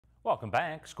Welcome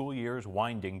back. School year's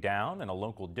winding down, and a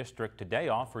local district today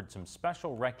offered some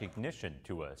special recognition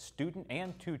to a student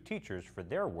and two teachers for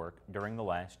their work during the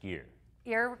last year.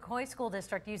 Iroquois School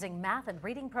District using math and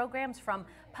reading programs from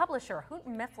publisher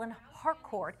Houghton Mifflin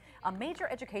Harcourt, a major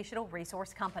educational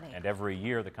resource company. And every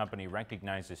year the company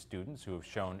recognizes students who have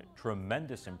shown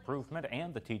tremendous improvement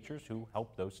and the teachers who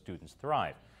help those students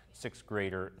thrive. Sixth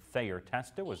grader Thayer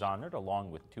Testa was honored along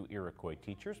with two Iroquois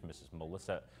teachers, Mrs.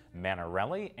 Melissa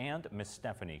Manarelli and Miss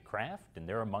Stephanie Kraft, and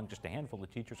they're among just a handful of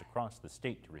teachers across the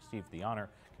state to receive the honor.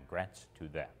 Congrats to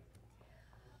them.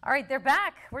 All right, they're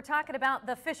back. We're talking about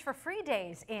the Fish for Free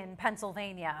Days in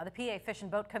Pennsylvania. The PA Fish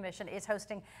and Boat Commission is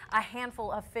hosting a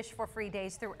handful of Fish for Free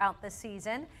Days throughout the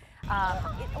season.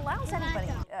 It allows anybody,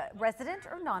 resident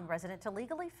or non-resident, to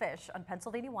legally fish on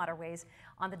Pennsylvania waterways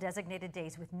on the designated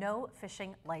days with no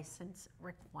fishing license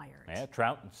required. Yeah,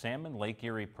 trout and salmon Lake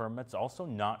Erie permits also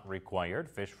not required.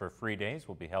 Fish for Free Days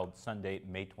will be held Sunday,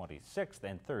 May 26th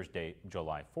and Thursday,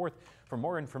 July 4th. For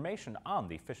more information on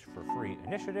the Fish for Free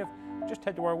initiative, just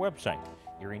head to our website,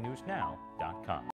 erienewsnow.com.